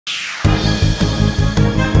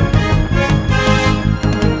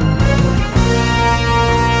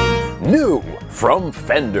From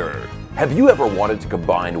Fender. Have you ever wanted to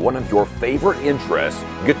combine one of your favorite interests,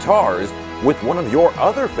 guitars, with one of your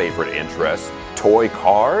other favorite interests, toy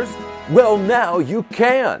cars? Well, now you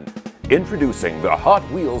can! Introducing the Hot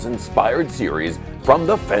Wheels inspired series from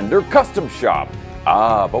the Fender Custom Shop.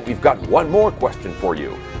 But we've got one more question for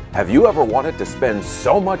you. Have you ever wanted to spend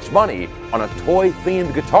so much money on a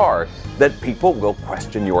toy-themed guitar that people will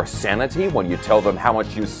question your sanity when you tell them how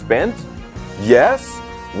much you spent? Yes?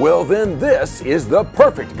 Well then this is the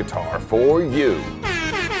perfect guitar for you.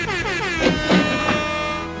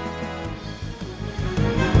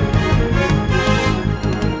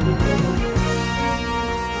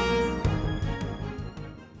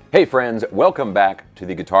 Hey friends, welcome back to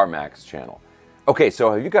the Guitar Max channel. Okay,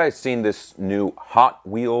 so have you guys seen this new Hot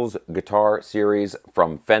Wheels guitar series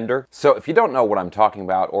from Fender? So if you don't know what I'm talking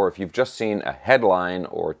about, or if you've just seen a headline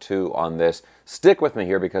or two on this, stick with me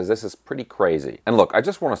here because this is pretty crazy. And look, I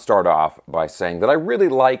just want to start off by saying that I really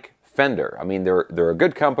like Fender. I mean, they're a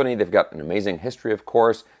good company. They've got an amazing history, of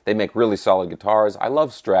course. They make really solid guitars. I love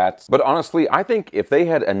Strats. But honestly, I think if they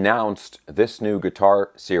had announced this new guitar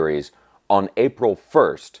series on April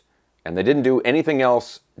 1st, and they didn't do anything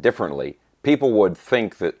else differently, people would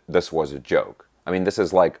think that this was a joke. I mean, this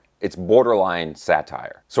is like, it's borderline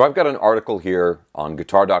satire. So I've got an article here on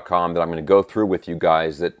guitar.com that I'm going to go through with you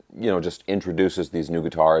guys that, just introduces these new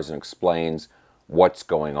guitars and explains what's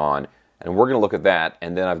going on. And we're going to look at that.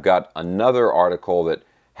 And then I've got another article that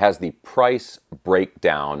has the price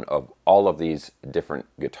breakdown of all of these different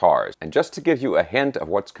guitars. And just to give you a hint of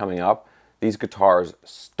what's coming up, these guitars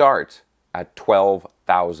start at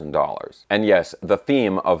 $12,000. And yes, the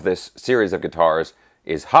theme of this series of guitars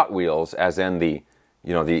is Hot Wheels, as in the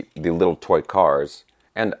little toy cars.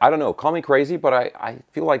 And I don't know, call me crazy, but I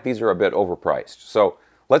feel like these are a bit overpriced. So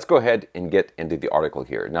let's go ahead and get into the article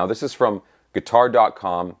here. Now this is from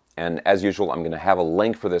guitar.com, and as usual, I'm going to have a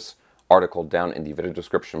link for this article down in the video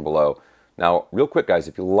description below. Now, real quick guys,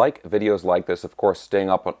 if you like videos like this, of course, staying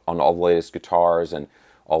up on all the latest guitars and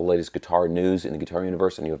all the latest guitar news in the guitar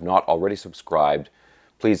universe, and you have not already subscribed,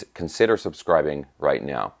 please consider subscribing right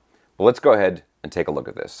now. But let's go ahead and take a look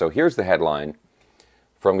at this. So here's the headline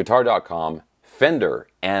from guitar.com. Fender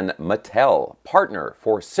and Mattel partner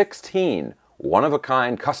for 16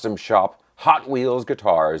 one-of-a-kind custom shop Hot Wheels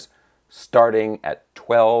guitars starting at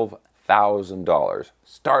 $12,000.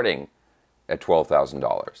 Starting at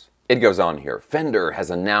 $12,000. It goes on here. Fender has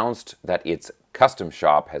announced that its custom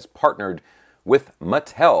shop has partnered with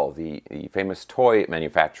Mattel, the famous toy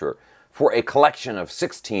manufacturer, for a collection of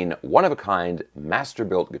 16 one-of-a-kind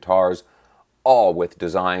master-built guitars, all with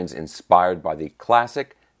designs inspired by the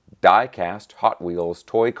classic die-cast Hot Wheels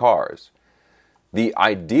toy cars. The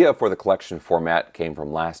idea for the collection format came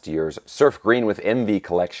from last year's Surf Green with Envy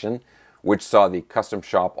collection, which saw the custom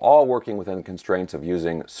shop all working within the constraints of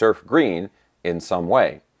using surf green in some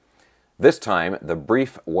way. This time, the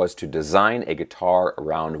brief was to design a guitar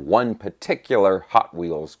around one particular Hot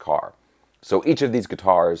Wheels car. So each of these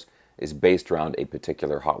guitars is based around a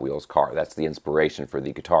particular Hot Wheels car. That's the inspiration for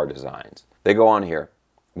the guitar designs. They go on here.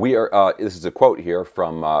 This is a quote here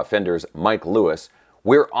from Fender's Mike Lewis.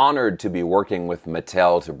 "We're honored to be working with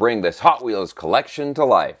Mattel to bring this Hot Wheels collection to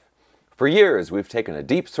life. For years, we've taken a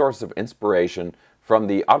deep source of inspiration from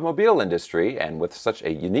the automobile industry, and with such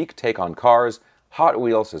a unique take on cars, Hot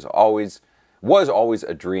Wheels was always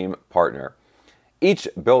a dream partner. Each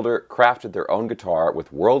builder crafted their own guitar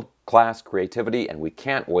with world-class creativity, and we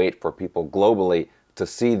can't wait for people globally to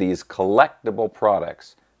see these collectible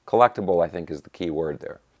products." Collectible, I think, is the key word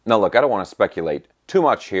there. Now look, I don't want to speculate too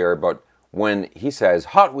much here, but when he says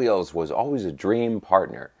Hot Wheels was always a dream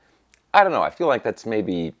partner, I don't know, I feel like that's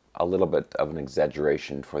maybe a little bit of an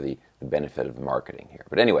exaggeration for the benefit of marketing here.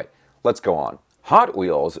 But anyway, let's go on. Hot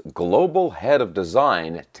Wheels global head of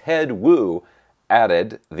design, Ted Wu,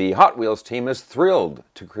 added, "The Hot Wheels team is thrilled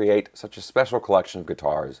to create such a special collection of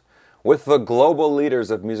guitars with the global leaders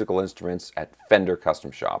of musical instruments at Fender Custom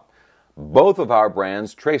Shop. Both of our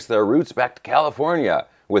brands trace their roots back to California,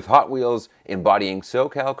 with Hot Wheels embodying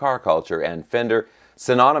SoCal car culture and Fender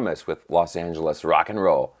synonymous with Los Angeles rock and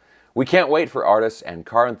roll. We can't wait for artists and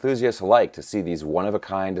car enthusiasts alike to see these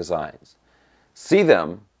one-of-a-kind designs. See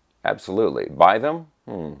them? Absolutely. Buy them?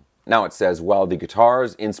 Now it says, while the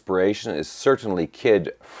guitar's inspiration is certainly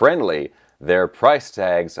kid-friendly, their price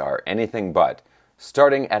tags are anything but,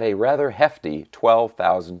 starting at a rather hefty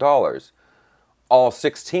 $12,000. All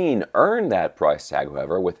 16 earn that price tag,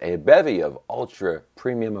 however, with a bevy of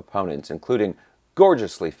ultra-premium opponents, including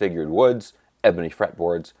gorgeously figured woods, ebony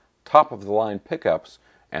fretboards, top-of-the-line pickups,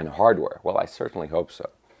 and hardware. Well, I certainly hope so.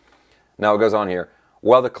 Now it goes on here.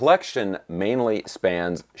 While the collection mainly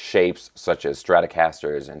spans shapes such as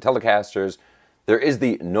Stratocasters and Telecasters, there is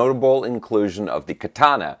the notable inclusion of the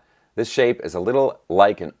katana. This shape is a little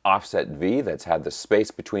like an offset V that's had the space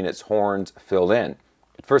between its horns filled in.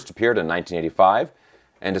 It first appeared in 1985,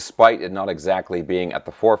 and despite it not exactly being at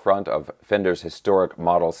the forefront of Fender's historic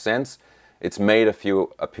model since, it's made a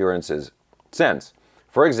few appearances since.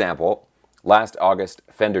 For example, last August,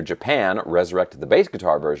 Fender Japan resurrected the bass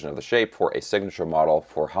guitar version of the shape for a signature model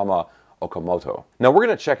for Hama Okamoto. Now we're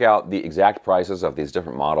going to check out the exact prices of these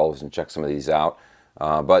different models and check some of these out,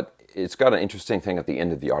 but it's got an interesting thing at the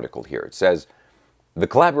end of the article here. It says, the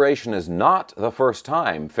collaboration is not the first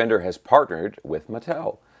time Fender has partnered with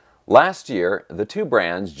Mattel. Last year, the two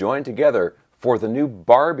brands joined together for the new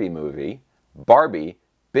Barbie movie, Barbie,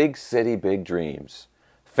 Big City, Big Dreams.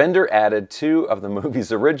 Fender added two of the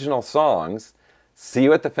movie's original songs, See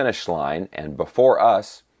You at the Finish Line and Before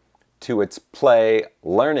Us, to its Play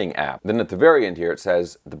Learning app. Then at the very end here it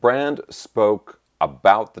says, the brand spoke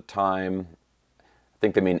about the time, I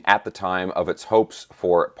think they mean at the time, of its hopes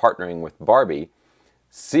for partnering with Barbie.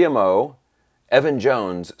 CMO Evan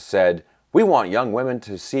Jones said, we want young women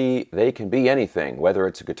to see they can be anything, whether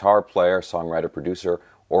it's a guitar player, songwriter, producer,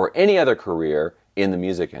 or any other career in the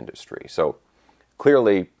music industry. So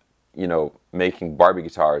clearly, you know, making Barbie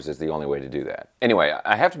guitars is the only way to do that. Anyway,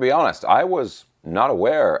 I have to be honest, I was not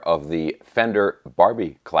aware of the Fender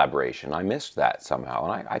Barbie collaboration. I missed that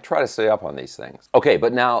somehow, and I try to stay up on these things. Okay,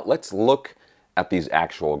 but now let's look at these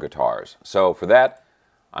actual guitars. So for that,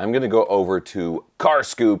 I'm going to go over to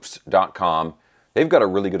carscoops.com. They've got a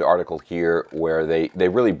really good article here where they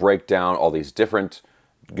really break down all these different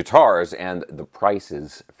guitars and the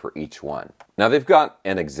prices for each one. Now they've got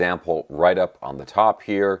an example right up on the top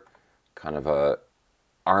here, kind of a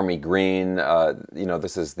army green. You know,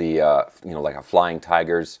 this is the you know, like a Flying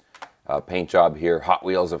Tigers paint job here. Hot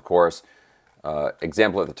Wheels, of course.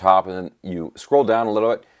 Example at the top, and then you scroll down a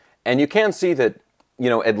little bit, and you can see that, you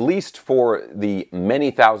know, at least for the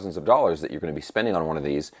many thousands of dollars that you're going to be spending on one of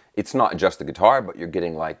these, it's not just the guitar, but you're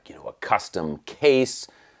getting, like, you know, a custom case,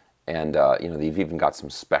 and you know, they've even got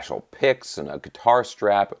some special picks and a guitar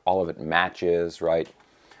strap. All of it matches, right?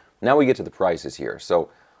 Now we get to the prices here. So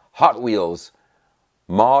Hot Wheels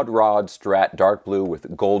Mod Rod Strat Dark Blue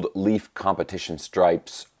with gold leaf competition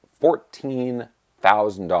stripes,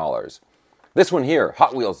 $14,000. This one here,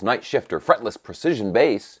 Hot Wheels Night Shifter Fretless Precision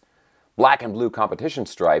Bass, black and blue competition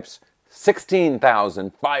stripes,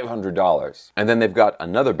 $16,500. And then they've got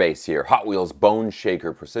another bass here, Hot Wheels Bone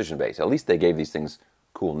Shaker Precision Bass. At least they gave these things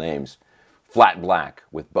cool names. Flat black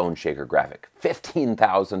with Bone Shaker graphic,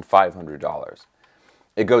 $15,500.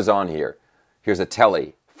 It goes on here. Here's a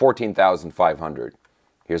Tele, $14,500.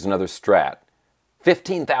 Here's another Strat,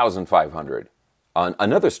 $15,500.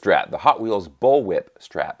 Another Strat, the Hot Wheels Bullwhip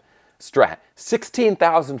Strat,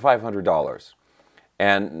 $16,500.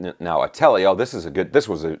 And now a Tele, oh, this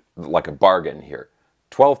was like a bargain here,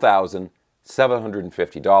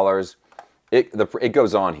 $12,750. It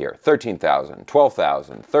goes on here, $13,000,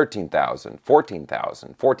 $12,000, $13,000,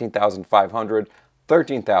 $14,000, $14,500,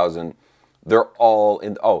 $13,000. They're all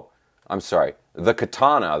in, oh, I'm sorry, the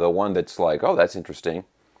Katana, the one that's like, oh, that's interesting,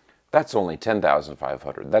 that's only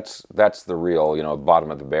 $10,500. That's the real, you know, bottom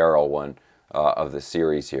of the barrel one of the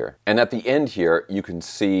series here. And at the end here, you can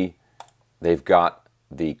see they've got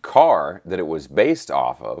the car that it was based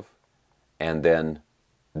off of, and then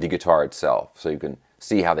the guitar itself. So you can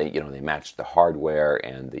see how they, you know, they matched the hardware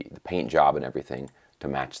and the paint job and everything to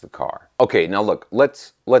match the car. Okay, now look,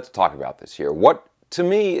 let's talk about this here. What to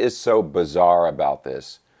me is so bizarre about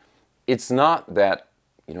this, it's not that,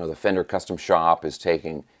 you know, the Fender Custom Shop is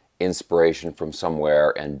taking inspiration from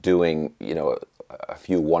somewhere and doing, you know, a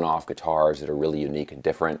few one-off guitars that are really unique and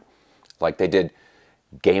different. Like they did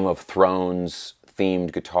Game of Thrones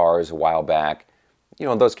themed guitars a while back. You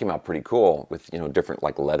know, those came out pretty cool with, you know, different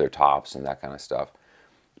like leather tops and that kind of stuff.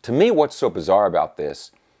 To me, what's so bizarre about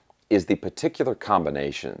this is the particular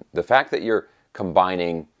combination. The fact that you're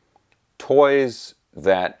combining toys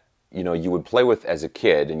that, you know, you would play with as a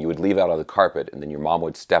kid and you would leave out on the carpet and then your mom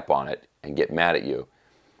would step on it and get mad at you.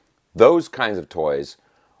 Those kinds of toys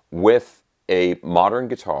with a modern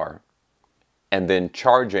guitar and then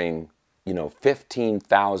charging, you know,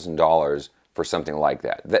 $15,000 for something like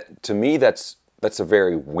that. That to me, that's a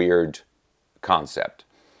very weird concept.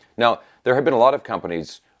 Now, there have been a lot of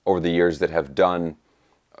companies over the years that have done,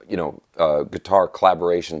 you know, guitar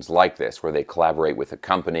collaborations like this, where they collaborate with a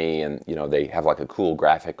company and, you know, they have like a cool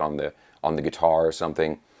graphic on the guitar or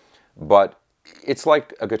something. But it's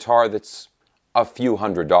like a guitar that's a few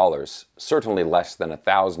 $100s, certainly less than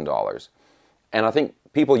 $1,000. And I think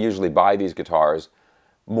people usually buy these guitars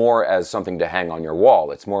more as something to hang on your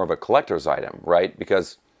wall. It's more of a collector's item, right?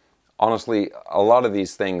 Because honestly, a lot of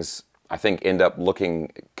these things I think end up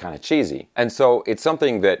looking kind of cheesy. And so it's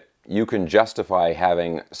something that you can justify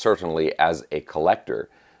having certainly as a collector.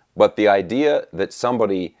 But the idea that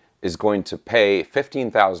somebody is going to pay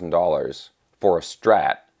 $15,000 for a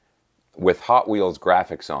Strat with Hot Wheels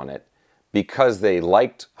graphics on it because they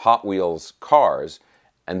liked Hot Wheels cars,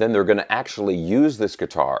 and then they're going to actually use this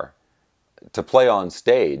guitar to play on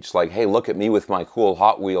stage, like, hey, look at me with my cool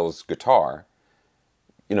Hot Wheels guitar,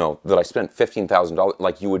 you know, that I spent $15,000,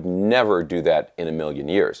 like, you would never do that in a million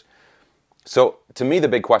years. So to me, the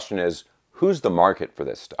big question is, who's the market for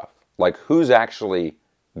this stuff? Like, who's actually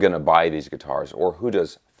going to buy these guitars, or who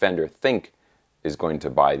does Fender think is going to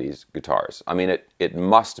buy these guitars? I mean, it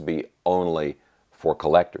must be only for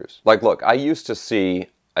collectors. Like, look, I used to see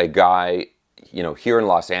a guy, you know, here in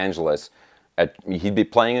Los Angeles, he'd be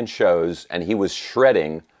playing in shows, and he was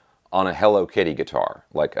shredding on a Hello Kitty guitar,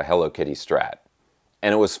 like a Hello Kitty Strat.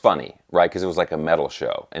 And it was funny, right? Because it was like a metal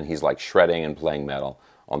show, and he's like shredding and playing metal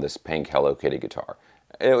on this pink Hello Kitty guitar.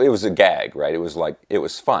 It was a gag, right? It was like, it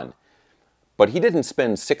was fun. But he didn't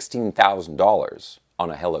spend $16,000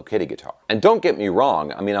 on a Hello Kitty guitar. And don't get me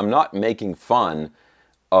wrong, I mean, I'm not making fun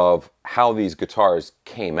of how these guitars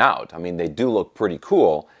came out. I mean, they do look pretty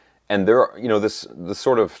cool, and they're, you know, this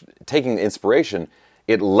sort of taking the inspiration,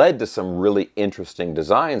 it led to some really interesting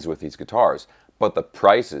designs with these guitars, but the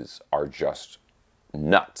prices are just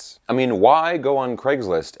nuts. I mean, why go on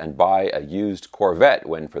Craigslist and buy a used Corvette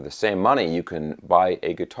when for the same money you can buy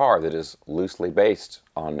a guitar that is loosely based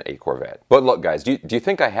on a Corvette? But look, guys, do you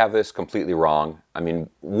think I have this completely wrong? I mean,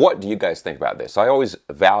 what do you guys think about this? I always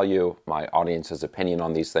value my audience's opinion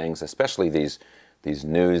on these things, especially these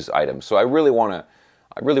news items. So I really want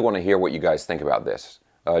to hear what you guys think about this.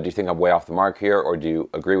 Do you think I'm way off the mark here, or do you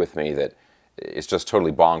agree with me that it's just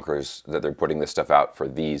totally bonkers that they're putting this stuff out for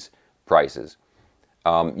these prices?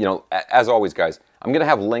 You know, as always, guys, I'm going to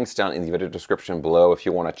have links down in the video description below if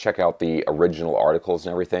you want to check out the original articles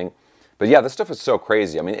and everything. But yeah, this stuff is so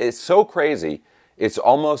crazy. I mean, it's so crazy, it's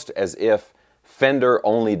almost as if Fender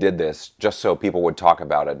only did this just so people would talk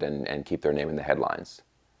about it and keep their name in the headlines.